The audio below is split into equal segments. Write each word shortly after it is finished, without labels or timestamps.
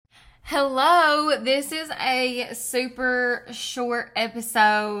Hello, this is a super short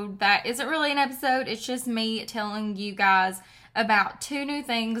episode that isn't really an episode. It's just me telling you guys about two new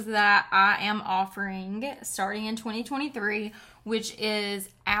things that I am offering starting in 2023, which is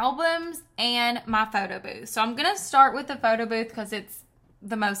albums and my photo booth. So I'm going to start with the photo booth because it's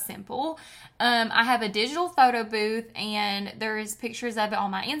the most simple. I have a digital photo booth and there's pictures of it on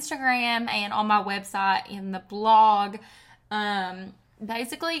my Instagram and on my website in the blog.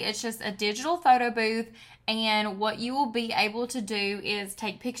 Basically, it's just a digital photo booth, and what you will be able to do is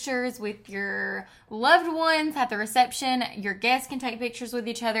take pictures with your loved ones at the reception. Your guests can take pictures with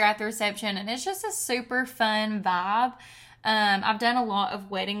each other at the reception, and it's just a super fun vibe. I've done a lot of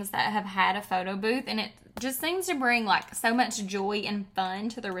weddings that have had a photo booth, and it just seems to bring like so much joy and fun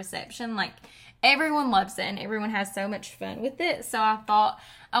to the reception. Like, everyone loves it and everyone has so much fun with it. So I thought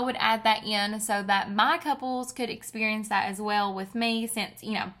I would add that in so that my couples could experience that as well with me, since,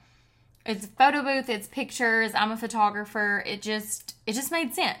 you know, it's a photo booth, it's pictures, I'm a photographer. It just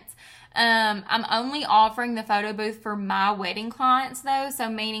made sense. I'm only offering the photo booth for my wedding clients though, so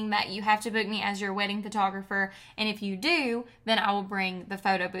meaning that you have to book me as your wedding photographer, and if you do, then I will bring the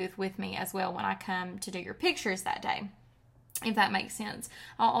photo booth with me as well when I come to do your pictures that day, if that makes sense.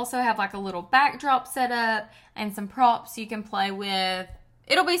 I'll also have like a little backdrop set up and some props you can play with.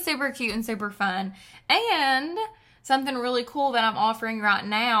 It'll be super cute and super fun. And something really cool that I'm offering right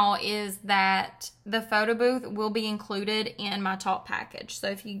now is that the photo booth will be included in my top package. So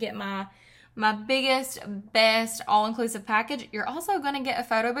if you get my biggest, best, all-inclusive package, you're also going to get a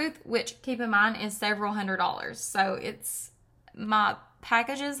photo booth, which, keep in mind, is several $100s. So my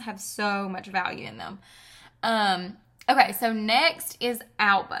packages have so much value in them. Okay, so next is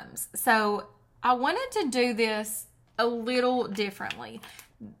albums. So I wanted to do this a little differently.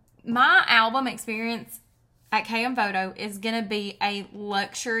 My album experience at KM Photo is going to be a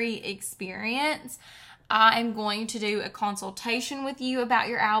luxury experience. I am going to do a consultation with you about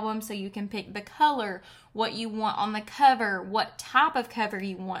your album so you can pick the color, what you want on the cover, what type of cover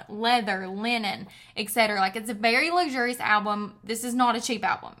you want, leather, linen, etc. Like, it's a very luxurious album. This is not a cheap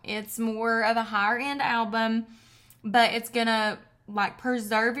album. It's more of a higher end album, but it's gonna like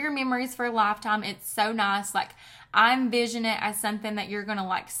preserve your memories for a lifetime. It's so nice. Like, I envision it as something that you're gonna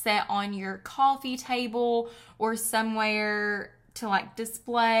like set on your coffee table or somewhere to like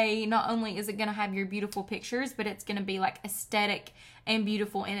display. Not only is it gonna have your beautiful pictures, but it's gonna be like aesthetic and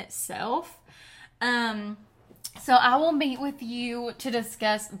beautiful in itself. So I will meet with you to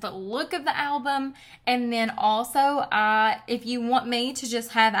discuss the look of the album, and then also if you want me to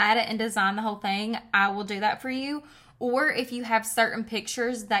just have at it and design the whole thing, I will do that for you. Or if you have certain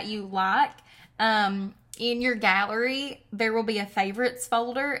pictures that you like, in your gallery, there will be a favorites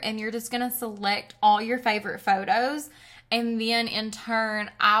folder, and you're just going to select all your favorite photos, and then in turn,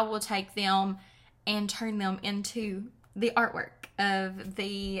 I will take them and turn them into the artwork of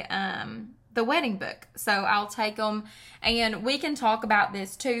the wedding book. So I'll take them, and we can talk about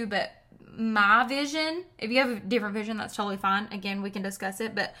this too, but my vision, if you have a different vision, that's totally fine. Again, we can discuss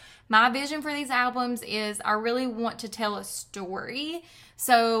it, but my vision for these albums is I really want to tell a story.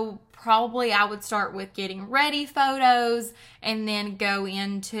 So probably I would start with getting ready photos, and then go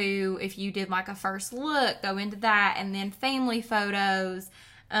into, if you did like a first look, go into that, and then family photos,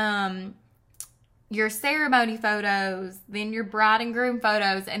 your ceremony photos, then your bride and groom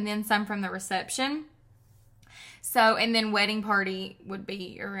photos, and then some from the reception. So, and then wedding party would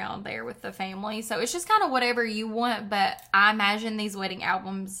be around there with the family. So it's just kind of whatever you want, but I imagine these wedding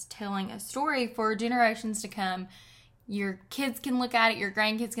albums telling a story for generations to come. Your kids can look at it, your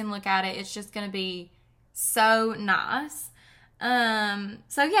grandkids can look at it. It's just going to be so nice.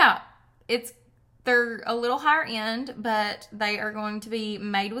 So yeah, they're a little higher end, but they are going to be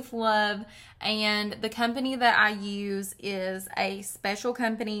made with love. And the company that I use is a special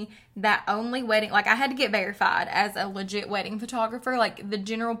company that only like, I had to get verified as a legit wedding photographer. Like, the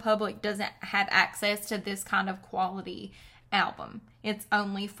general public doesn't have access to this kind of quality album. It's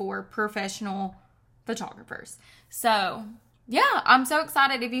only for professional photographers. So yeah, I'm so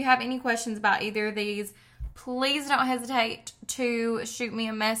excited. If you have any questions about either of these, please don't hesitate to shoot me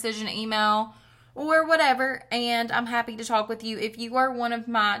a message, an email, or whatever, and I'm happy to talk with you. If you are one of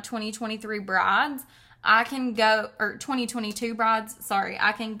my 2023 brides, I can go, or 2022 brides, sorry,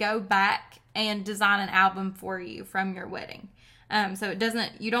 I can go back and design an album for you from your wedding. So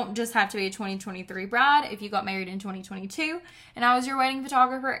you don't just have to be a 2023 bride. If you got married in 2022 and I was your wedding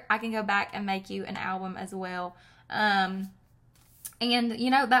photographer, I can go back and make you an album as well. And you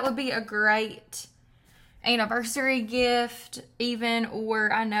know, that would be a great anniversary gift even,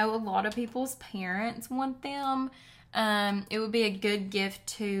 or I know a lot of people's parents want them. it would be a good gift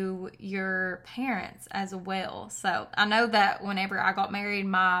to your parents as well. So I know that whenever I got married,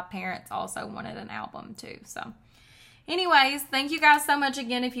 my parents also wanted an album too. So anyways, thank you guys so much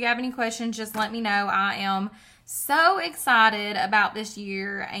again. If you have any questions, just let me know. I am so excited about this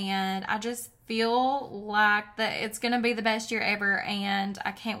year, and I just feel like that it's going to be the best year ever, and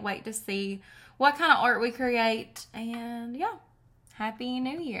I can't wait to see what kind of art we create. And yeah, Happy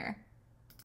New Year.